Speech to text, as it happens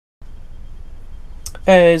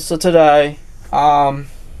Hey, so today, we're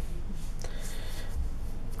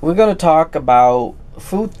gonna talk about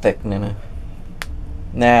food thickener.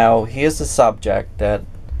 Now, here's a subject that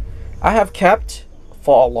I have kept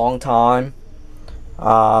for a long time,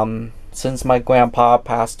 since my grandpa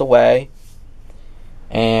passed away,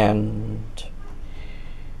 and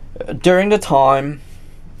during the time,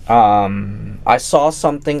 I saw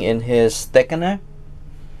something in his thickener,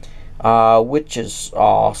 which is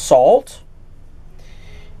salt,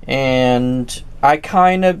 and I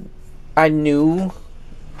knew,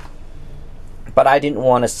 but I didn't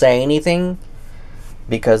want to say anything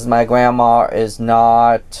because my grandma is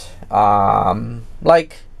not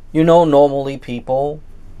like, normally people,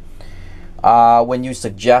 when you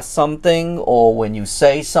suggest something or when you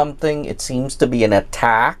say something, it seems to be an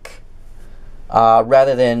attack,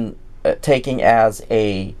 rather than taking as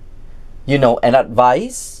an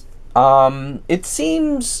advice. It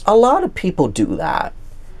seems a lot of people do that.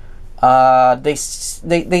 They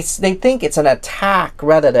think it's an attack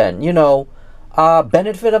rather than,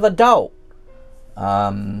 benefit of a doubt.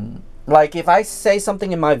 Like if I say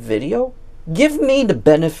something in my video, give me the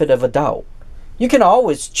benefit of a doubt. You can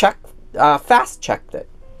always fast check it.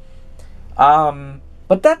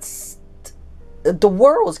 But the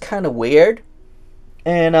world is kind of weird,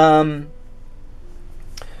 and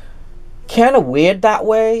kind of weird that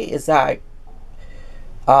way is that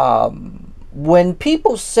when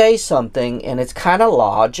people say something and it's kind of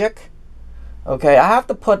logic, okay, I have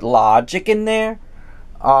to put logic in there,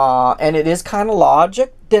 and it is kind of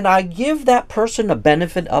logic, then I give that person a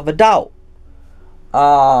benefit of a doubt.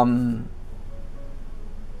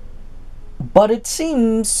 But it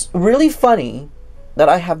seems really funny that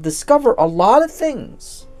I have discovered a lot of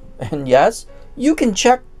things. And yes, you can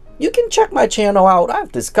check my channel out.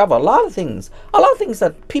 I've discovered a lot of things. A lot of things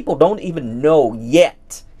that people don't even know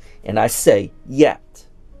yet. And I say yet.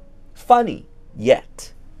 Funny,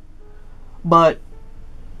 yet. But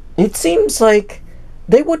it seems like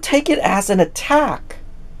they would take it as an attack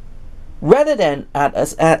rather than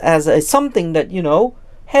as something that,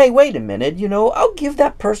 hey, wait a minute, I'll give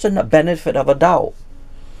that person a benefit of a doubt.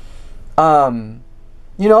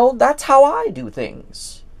 That's how I do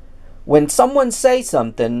things. When someone says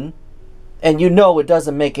something and it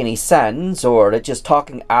doesn't make any sense, or they're just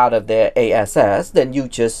talking out of their ass, then you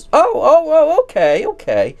just, okay.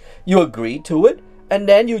 You agree to it, and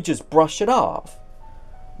then you just brush it off.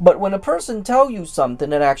 But when a person tells you something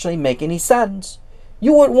that actually make any sense,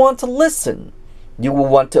 you would want to listen. You will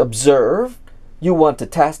want to observe. You want to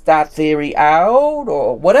test that theory out,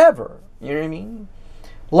 or whatever. You know what I mean?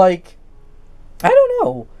 Like, I don't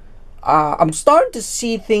know. I'm starting to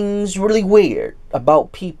see things really weird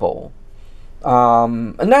about people.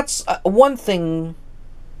 And that's one thing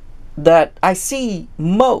that I see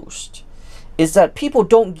most, is that people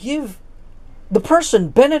don't give the person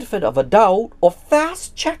benefit of a doubt or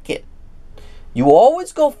fast check it. You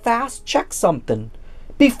always go fast check something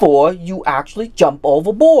before you actually jump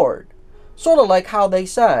overboard. Sort of like how they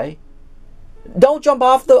say, don't jump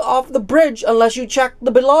off the bridge unless you check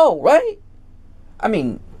the below, right? I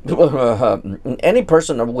mean, any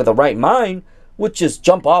person with a right mind would just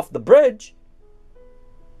jump off the bridge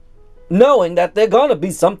knowing that there's gonna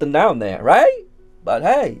be something down there, right? But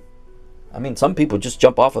hey, I mean, some people just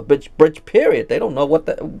jump off a bridge, period. They don't know what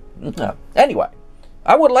the... No. Anyway,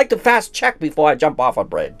 I would like to fast check before I jump off a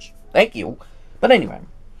bridge. Thank you. But anyway.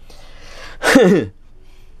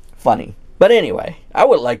 Funny. But anyway, I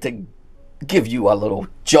would like to give you a little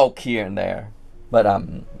joke here and there. But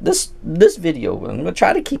this video, I'm going to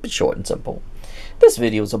try to keep it short and simple. This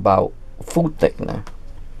video is about food thickener.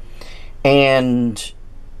 And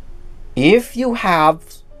if you have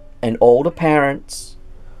an older parents,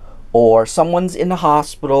 or someone's in the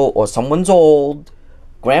hospital, or someone's old,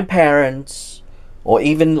 grandparents, or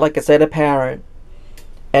even, like I said, a parent,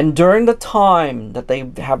 and during the time that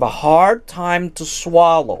they have a hard time to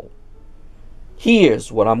swallow,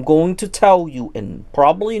 here's what I'm going to tell you, and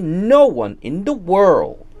probably no one in the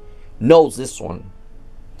world knows this one.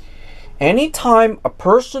 Anytime a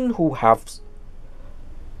person who has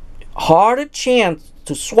harder chance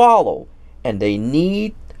to swallow and they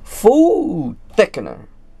need food thickener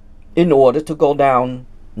in order to go down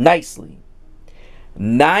nicely,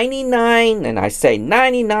 99, and I say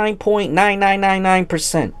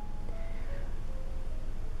 99.9999%,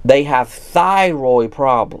 they have thyroid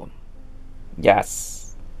problem.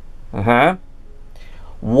 Yes.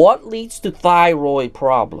 What leads to thyroid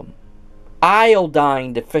problem?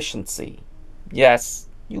 Iodine deficiency. Yes,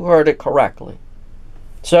 you heard it correctly.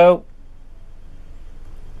 So,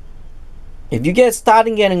 if you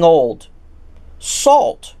starting getting old,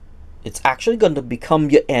 salt it's actually going to become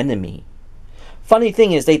your enemy. Funny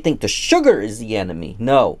thing is, they think the sugar is the enemy.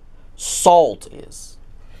 No, salt is.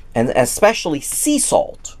 And especially sea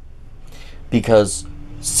salt. Because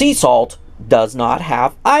sea salt does not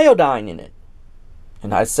have iodine in it.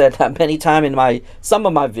 And I said that many times in some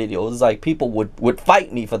of my videos. Like, people would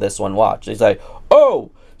fight me for this one. Watch. They say, oh,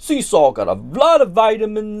 sea salt got a lot of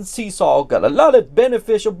vitamins. Sea salt got a lot of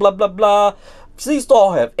beneficial blah, blah, blah. Sea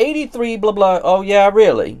salt have 83 blah, blah. Oh, yeah,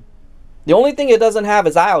 really? The only thing it doesn't have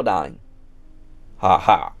is iodine. Ha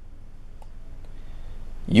ha.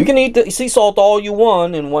 You can eat the sea salt all you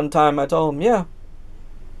want. And one time I told him, yeah,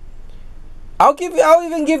 I'll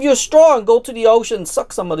even give you a straw and go to the ocean and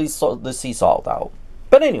suck some of the sea salt out.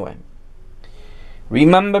 But anyway,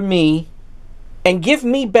 remember me and give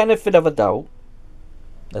me benefit of a doubt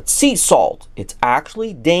that sea salt, it's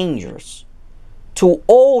actually dangerous to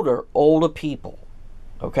older people.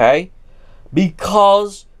 Okay?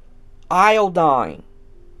 Because iodine.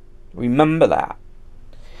 Remember that.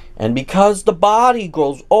 And because the body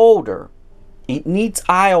grows older, it needs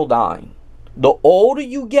iodine. The older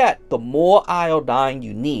you get, the more iodine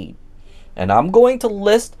you need. And I'm going to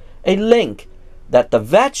list a link that the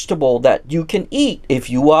vegetable that you can eat if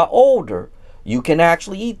you are older, you can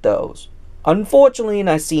actually eat those. Unfortunately, and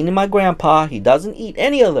I seen in my grandpa, he doesn't eat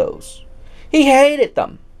any of those. He hated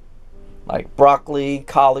them. Like broccoli,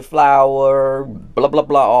 cauliflower, blah, blah,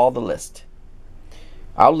 blah, all the list.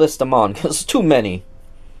 I'll list them on because it's too many.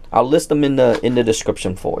 I'll list them in the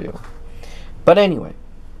description for you. But anyway,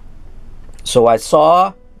 so I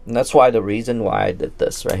saw, and that's why the reason why I did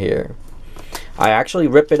this right here. I actually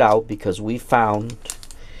rip it out because we found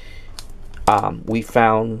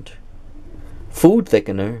food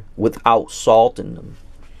thickener without salt in them.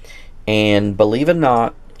 And believe it or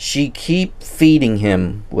not, she keep feeding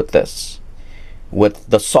him with this, with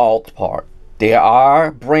the salt part. There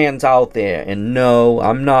are brands out there, and no,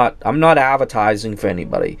 I'm not advertising for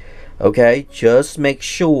anybody. Okay, just make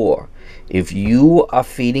sure if you are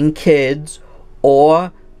feeding kids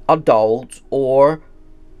or adults or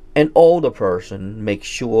an older person, make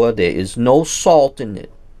sure there is no salt in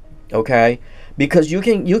it. Okay, because you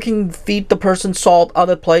can feed the person salt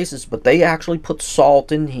other places, but they actually put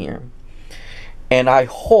salt in here. And I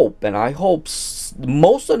hope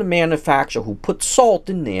most of the manufacturer who put salt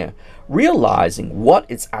in there realizing what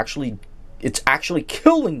it's actually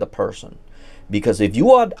killing the person. Because if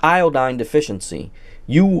you are iodine deficiency,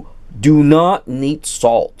 you do not need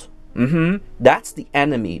salt. That's the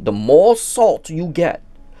enemy. The more salt you get,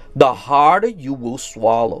 the harder you will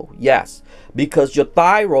swallow. Yes, because your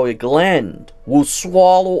thyroid gland will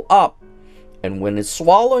swallow up. And when it's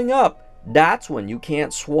swallowing up, that's when you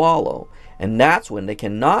can't swallow. And that's when they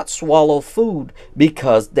cannot swallow food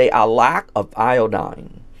because they are lack of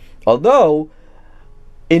iodine. Although,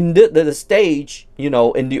 in the stage, in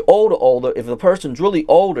the older, if the person's really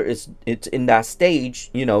older, it's in that stage,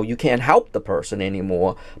 you can't help the person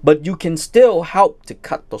anymore. But you can still help to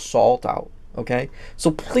cut the salt out. Okay?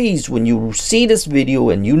 So please, when you see this video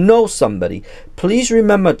and you know somebody, please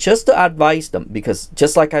remember just to advise them. Because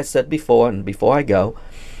just like I said before, and before I go,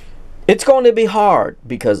 it's going to be hard,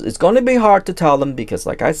 because it's going to be hard to tell them, because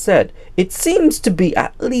like I said, it seems to be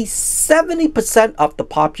at least 70% of the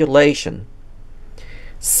population,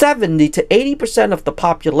 70 to 80% of the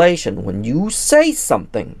population, when you say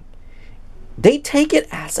something, they take it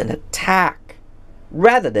as an attack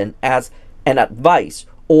rather than as an advice,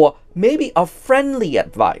 or maybe a friendly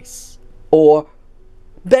advice, or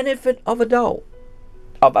benefit of a doubt,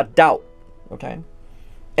 okay?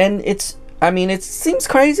 And it seems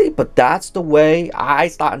crazy, but that's the way I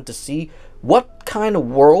starting to see what kind of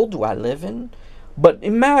world do I live in. But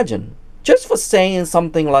imagine, just for saying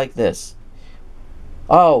something like this,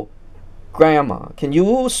 oh, Grandma, can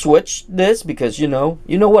you switch this? Because you know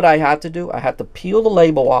what I had to do? I had to peel the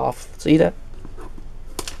label off. See that?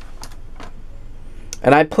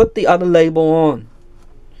 And I put the other label on,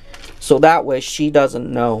 so that way she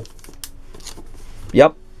doesn't know.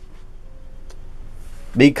 Yep.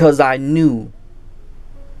 Because I knew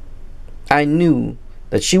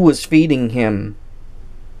that she was feeding him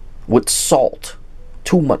with salt,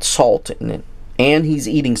 too much salt in it, and he's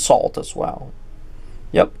eating salt as well.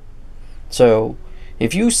 Yep. So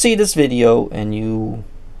if you see this video and you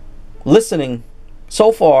listening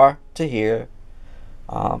so far to here,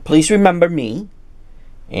 please remember me,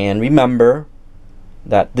 and remember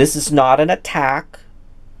that this is not an attack,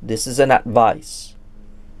 this is an advice.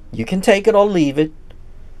 You can take it or leave it,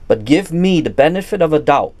 but give me the benefit of a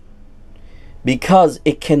doubt, because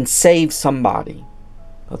it can save somebody.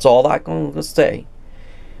 That's all I'm going to say.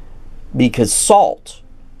 Because salt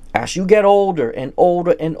As you get older and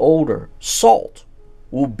older and older, salt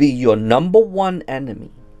will be your #1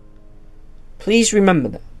 enemy. Please remember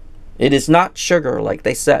that. It is not sugar like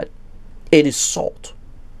they said. It is salt.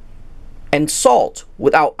 And salt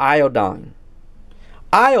without iodine.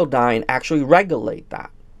 Iodine actually regulate that.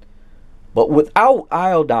 But without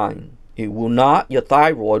iodine, it will not, your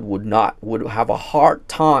thyroid would have a hard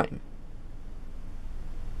time.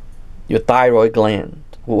 Your thyroid gland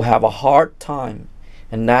will have a hard time.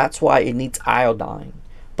 And that's why it needs iodine.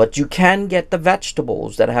 But you can get the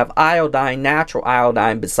vegetables that have iodine, natural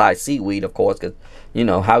iodine, besides seaweed, of course, because, you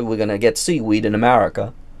know, how are we going to get seaweed in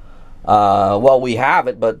America? Well, we have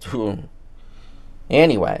it, but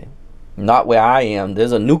anyway, not where I am.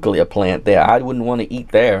 There's a nuclear plant there. I wouldn't want to eat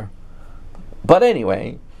there. But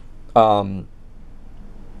anyway,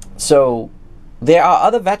 so there are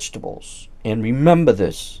other vegetables. And remember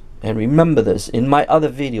this. And remember this. In my other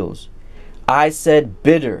videos, I said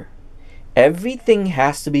bitter. Everything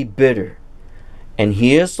has to be bitter. And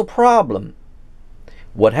here's the problem.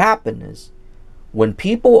 What happened is, when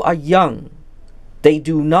people are young, they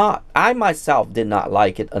do not, I myself did not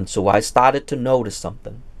like it until I started to notice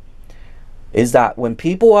something. Is that when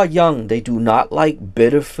people are young, they do not like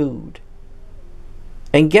bitter food.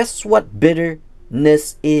 And guess what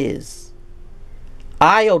bitterness is?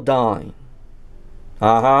 Iodine.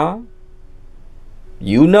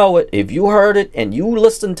 You know it. If you heard it and you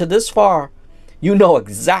listened to this far, you know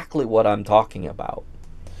exactly what I'm talking about.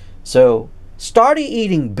 So, start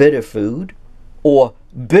eating bitter food or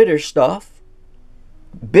bitter stuff,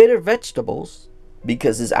 bitter vegetables,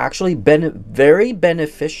 because it's actually very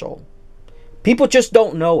beneficial. People just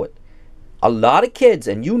don't know it. A lot of kids,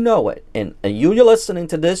 and you know it, and you're listening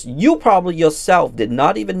to this, you probably yourself did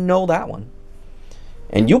not even know that one.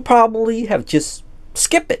 And you probably have just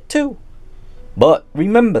skipped it too. But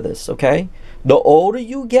remember this, okay? The older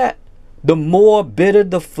you get, the more bitter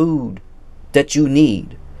the food that you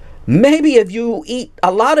need. Maybe if you eat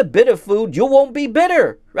a lot of bitter food, you won't be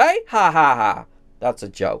bitter, right? Ha ha ha. That's a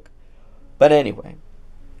joke. But anyway,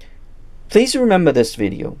 please remember this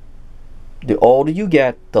video. The older you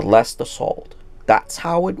get, the less the salt. That's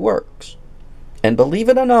how it works. And believe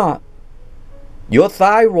it or not, your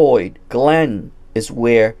thyroid gland is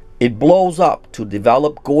where it blows up to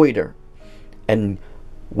develop goiter. And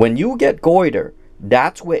when you get goiter,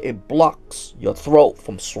 that's where it blocks your throat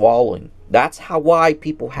from swallowing. That's why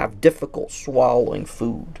people have difficult swallowing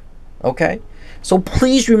food. Okay? So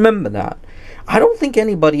please remember that. I don't think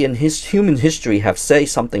anybody in human history have said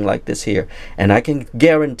something like this here. And I can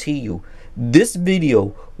guarantee you, this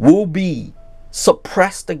video will be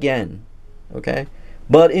suppressed again. Okay?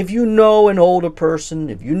 But if you know an older person,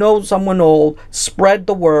 if you know someone old, spread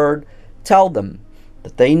the word. Tell them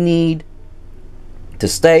that they need to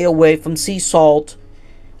stay away from sea salt.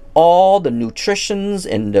 All the nutritions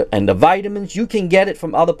and the vitamins, you can get it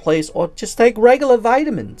from other places, or just take regular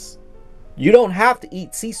vitamins. You don't have to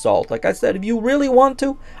eat sea salt. Like I said, if you really want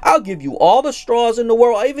to, I'll give you all the straws in the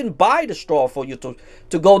world. I even buy the straw for you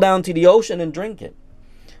to go down to the ocean and drink it.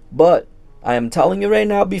 But I am telling you right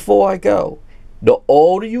now, before I go, the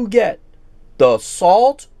older you get, the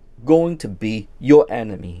salt going to be your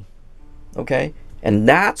enemy. Okay? And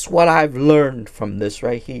that's what I've learned from this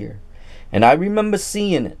right here. And I remember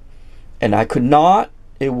seeing it. And I could not,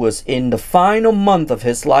 it was in the final month of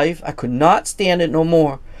his life, I could not stand it no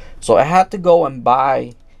more. So I had to go and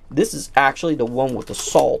buy, this is actually the one with the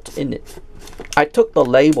salt in it. I took the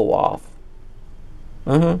label off.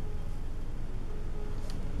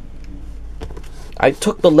 I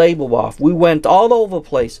took the label off. We went all over the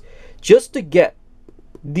place just to get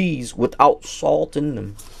these without salt in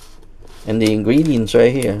them. And the ingredients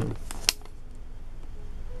right here.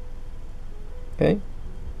 Okay?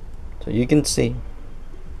 So you can see.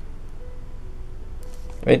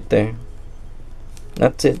 Right there.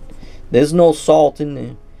 That's it. There's no salt in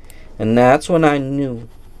there. And that's when I knew.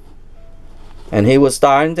 And he was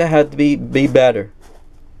starting to have to be better.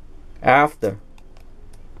 After.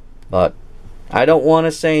 But I don't want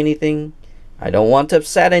to say anything. I don't want to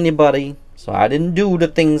upset anybody. So I didn't do the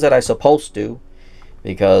things that I supposed to.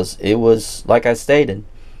 Because it was, like I stated.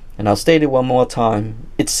 And I'll state it one more time.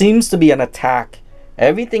 It seems to be an attack.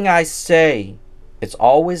 Everything I say, it's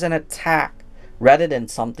always an attack rather than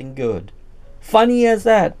something good. Funny as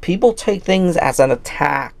that, people take things as an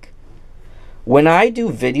attack. When I do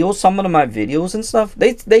videos, some of my videos and stuff,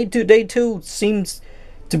 they too seems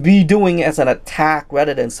to be doing it as an attack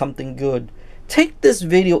rather than something good. Take this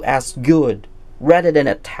video as good rather than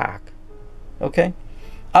attack. Okay?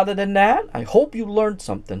 Other than that, I hope you learned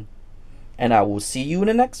something. And I will see you in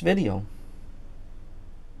the next video.